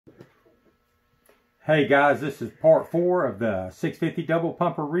Hey guys, this is part 4 of the 650 double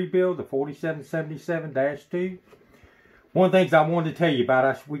pumper rebuild, the 4777-2. One of the things I wanted to tell you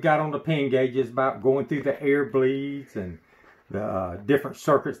about, we got on the pin gauges about going through the air bleeds and the different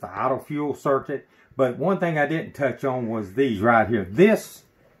circuits, the idle fuel circuit. But one thing I didn't touch on was these right here. This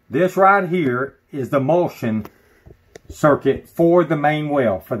right here is the emulsion circuit for the main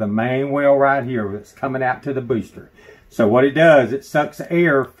well, right here that's coming out to the booster. So what it does, it sucks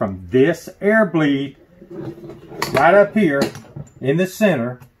air from this air bleed right up here in the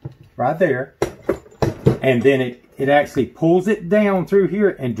center, right there, and then it actually pulls it down through here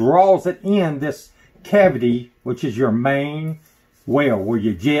and draws it in this cavity, which is your main well, where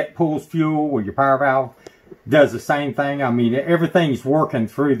your jet pulls fuel, where your power valve does the same thing. I mean, everything's working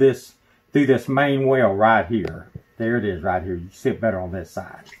through this main well right here. There it is right here. You see it better on this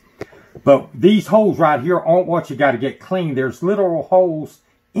side. But these holes right here aren't what you got to get clean. There's little holes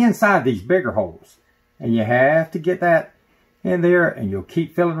inside these bigger holes. And you have to get that in there, and you'll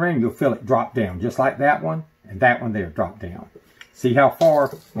keep filling it in. You'll feel it drop down, just like that one and that one there drop down. See how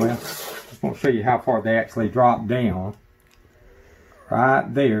far? Well, just want to show you how far they actually drop down.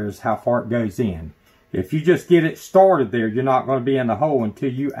 Right there is how far it goes in. If you just get it started there, you're not going to be in the hole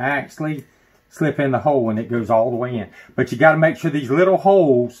until you actually slip in the hole and it goes all the way in. But you got to make sure these little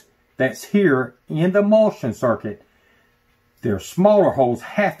holes that's here in the emulsion circuit, they're smaller holes,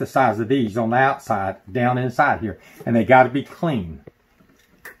 half the size of these on the outside, down inside here. And they got to be clean.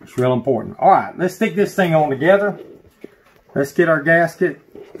 It's real important. All right, let's stick this thing on together. Let's get our gasket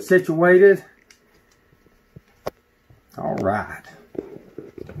situated. All right.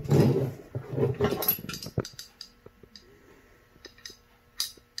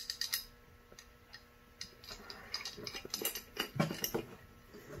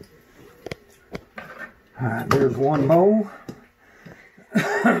 Alright, there's one bowl.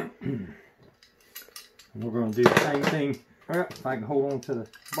 We're going to do the same thing. Well, if I can hold on to the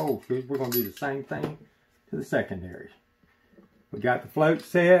bowl screws, we're going to do the same thing to the secondary. We got the float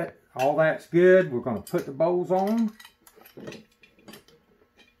set. All that's good. We're going to put the bowls on.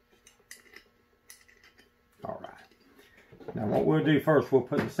 Alright. Now what we'll do first, we'll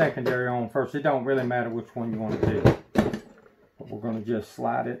put the secondary on first. It don't really matter which one you want to do. But we're going to just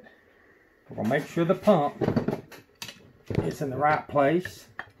slide it. We're going to make sure the pump is in the right place.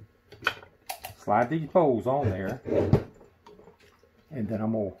 Slide these bowls on there. And then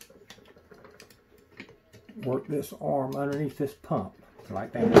I'm going to work this arm underneath this pump.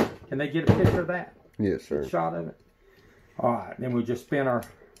 Like that. Can they get a picture of that? Yes, sir. Shot of it? Alright, then we'll just spin our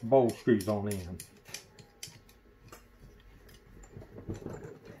bowl screws on in.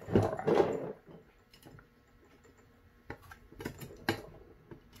 Alright.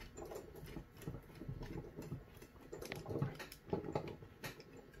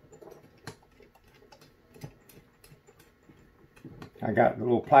 I got the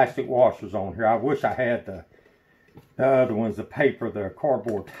little plastic washers on here. I wish I had the other ones, the paper, the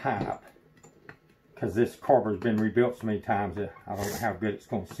cardboard type. Because this carburetor's been rebuilt so many times that I don't know how good it's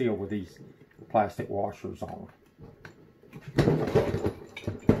going to seal with these plastic washers on.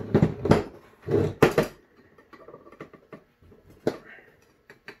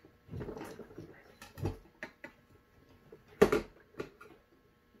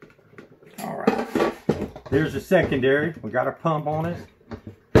 There's the secondary. We got a pump on it.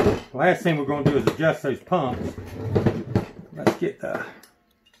 Last thing we're going to do is adjust those pumps. Let's get the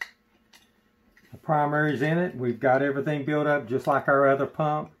primaries in it. We've got everything built up just like our other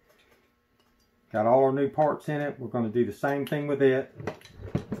pump. Got all our new parts in it. We're going to do the same thing with it.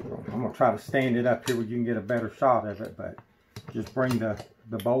 I'm going to try to stand it up here where you can get a better shot of it. But just bring the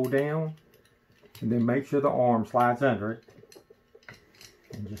bowl down. And then make sure the arm slides under it.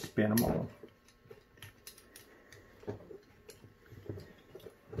 And just spin them on.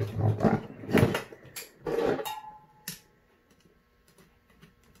 All right.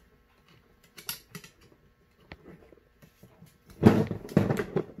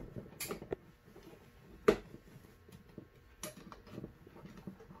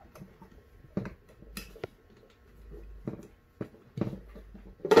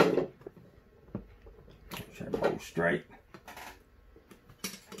 Should bowl straight.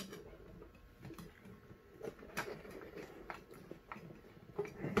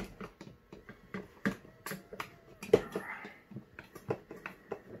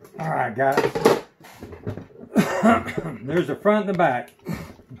 Alright guys, there's the front and the back.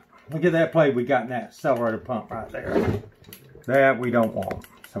 Look at that plate we got in that accelerator pump right there. That we don't want.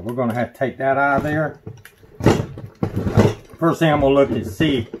 So we're going to have to take that out of there. First thing I'm going to look and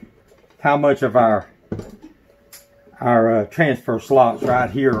see how much of our transfer slots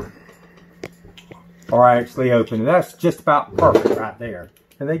right here or actually open it. That's just about perfect right there.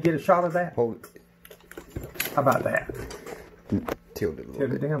 Can they get a shot of that? Hold it. How about that? Tilt it a little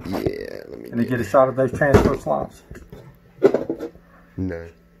bit. Down. Yeah, let me. Can they get a shot of those transfer slots? No.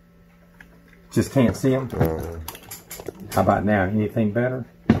 Just can't see them? How about now? Anything better?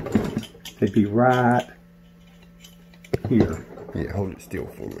 They'd be right here. Yeah, hold it still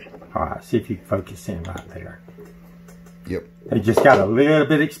for me. All right, see if you can focus in right there. Yep. They just got a little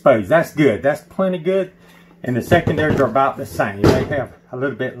bit exposed. That's good. That's plenty good. And the secondaries are about the same. They have a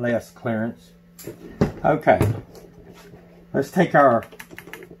little bit less clearance. Okay. Let's take our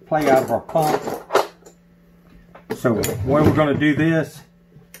play out of our pump. So the way we're going to do this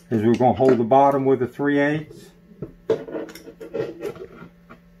is we're going to hold the bottom with a 3/8.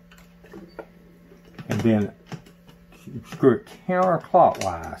 And then screw it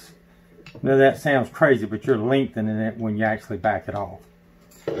counterclockwise. Now that sounds crazy, but you're lengthening it when you actually back it off.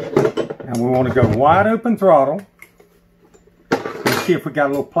 And we want to go wide open throttle. Let's see if we got a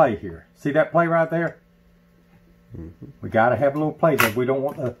little play here. See that play right there? We got to have a little play there. We don't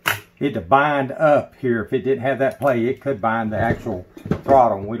want it to bind up here. If it didn't have that play, it could bind the actual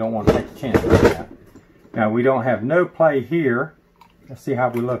throttle, and we don't want to take a chance with that. Now we don't have no play here. Let's see how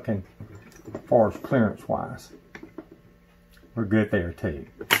we're looking as far as clearance wise. We're good there too.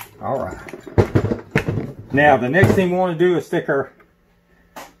 All right. Now the next thing we want to do is stick our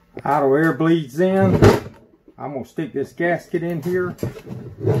idle air bleeds in. I'm going to stick this gasket in here.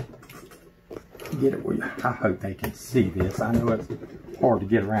 Get it where you, I hope they can see this. I know it's hard to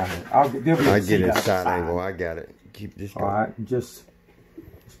get around it. I get it side angle. I got it. Keep this going. All right, just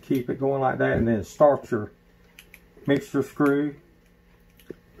keep it going like that, and then start your mixture screw.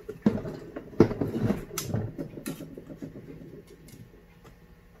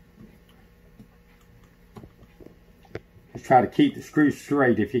 Just try to keep the screw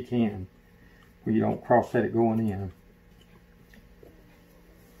straight if you can, where you don't cross-set it going in.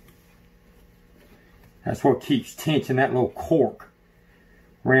 That's what keeps tension, that little cork,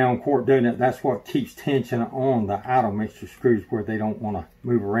 round cork donut, that's what keeps tension on the idle mixture screws where they don't want to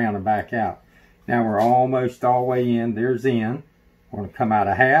move around and back out. Now we're almost all the way in. There's in. We're going to come out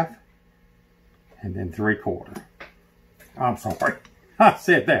a half and then 3/4. I'm sorry. I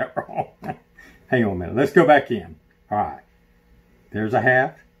said that wrong. Hang on a minute. Let's go back in. All right. There's a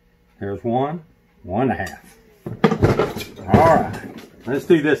half. There's 1, 1/2. All right. Let's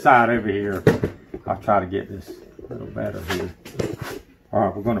do this side over here. I'll try to get this a little better here. All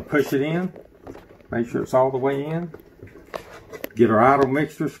right, we're going to push it in. Make sure it's all the way in. Get our idle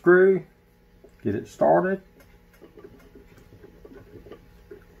mixture screw. Get it started.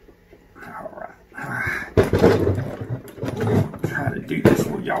 All right. I'll try to do this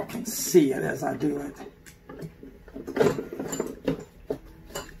where y'all can see it as I do it.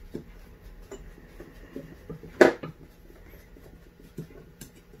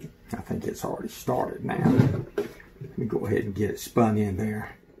 I think it's already started now. Let me go ahead and get it spun in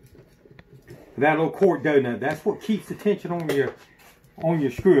there. That little cork donut, that's what keeps the tension on your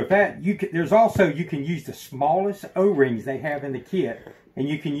screw. If that you can, there's also you can use the smallest O-rings they have in the kit, and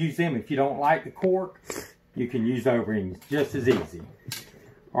you can use them if you don't like the cork. You can use O-rings just as easy.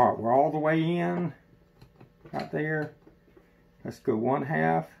 All right, we're all the way in, right there. Let's go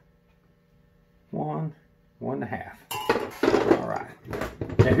 1/2, 1, 1/2. All right.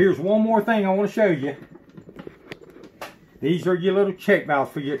 Now here's one more thing I want to show you. These are your little check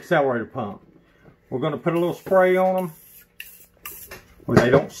valves for your accelerator pump. We're going to put a little spray on them where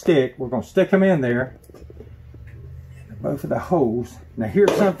they don't stick. We're going to stick them in there, in both of the holes. Now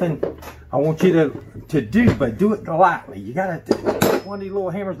here's something I want you to do, but do it lightly. You got to, one of these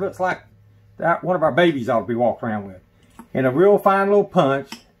little hammers looks like that one of our babies ought to be walking around with. And a real fine little punch,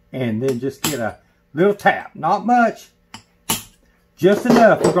 and then just get a little tap. Not much, just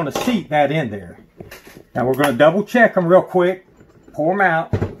enough. We're going to seat that in there. Now we're going to double check them real quick. Pour them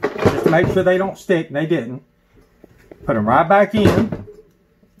out, just to make sure they don't stick, and they didn't. Put them right back in.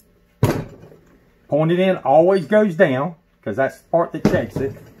 Point it in, always goes down, because that's the part that checks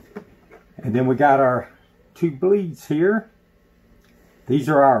it. And then we got our 2 bleeds here. These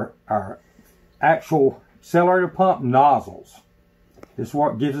are our actual accelerator pump nozzles. This is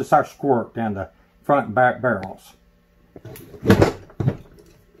what gives us our squirt down the front and back barrels.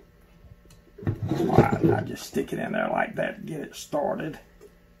 Alright, I just stick it in there like that to get it started.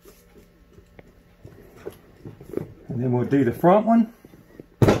 And then we'll do the front one.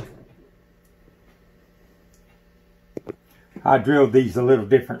 I drilled these a little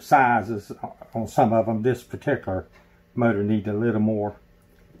different sizes on some of them. This particular motor needs a little more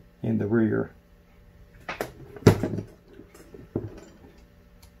in the rear.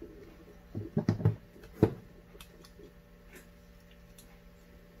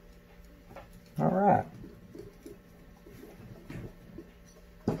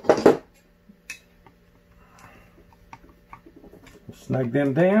 Snug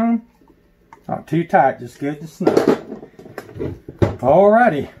them down. Not too tight, just good and snug.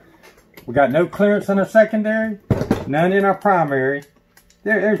 Alrighty. We got no clearance in our secondary, none in our primary.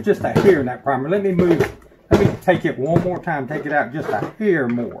 There's just a hair in that primary. Let me take it one more time, take it out just a hair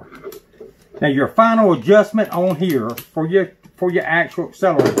more. Now your final adjustment on here for your actual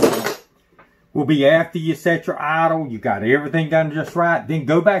accelerator will be after you set your idle, you got everything done just right, then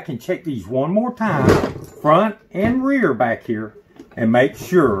go back and check these one more time, front and rear back here, and make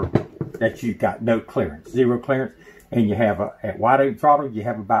sure that you've got no clearance, zero clearance, and you have at wide open throttle, you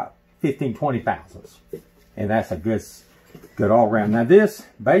have about 15-20 thousandths. And that's a good all around. Now this,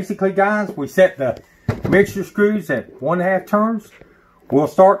 basically guys, we set the mixture screws at 1.5 turns. We'll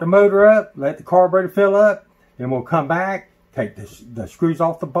start the motor up, let the carburetor fill up, then we'll come back, take the screws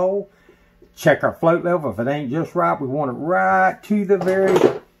off the bowl, check our float level. If it ain't just right, we want it right to the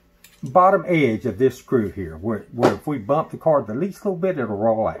very bottom edge of this screw here, where if we bump the car the least little bit, it'll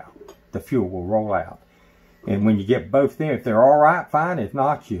roll out. The fuel will roll out. And when you get both there, if they're all right, fine. If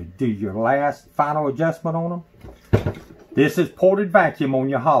not, you do your last final adjustment on them. This is ported vacuum on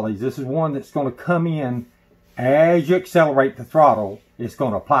your Holleys. This is one that's going to come in as you accelerate the throttle. It's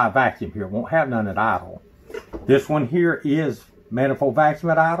going to apply vacuum here. It won't have none at idle. This one here is manifold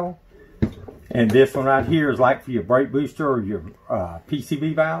vacuum at idle. And this one right here is like for your brake booster or your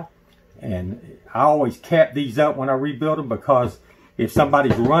PCV valve. And I always cap these up when I rebuild them, because if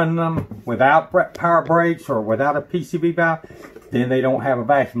somebody's running them without power brakes or without a PCV valve, then they don't have a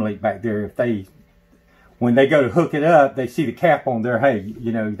vacuum leak back there. When they go to hook it up, they see the cap on there, hey,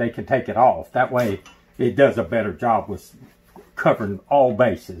 you know, they can take it off. That way it does a better job with covering all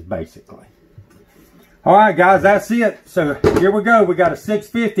bases, basically. All right, guys, that's it. So here we go. We got a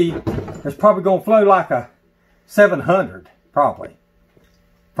 650. It's probably going to flow like a 700, probably,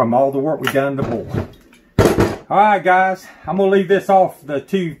 from all the work we've done to the board. All right, guys, I'm going to leave this off the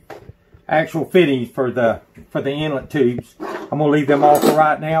two actual fittings for the inlet tubes. I'm going to leave them off for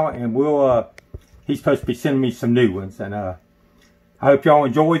right now, and he's supposed to be sending me some new ones. And I hope y'all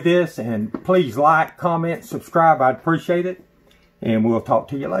enjoyed this, and please like, comment, subscribe. I'd appreciate it, and we'll talk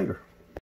to you later.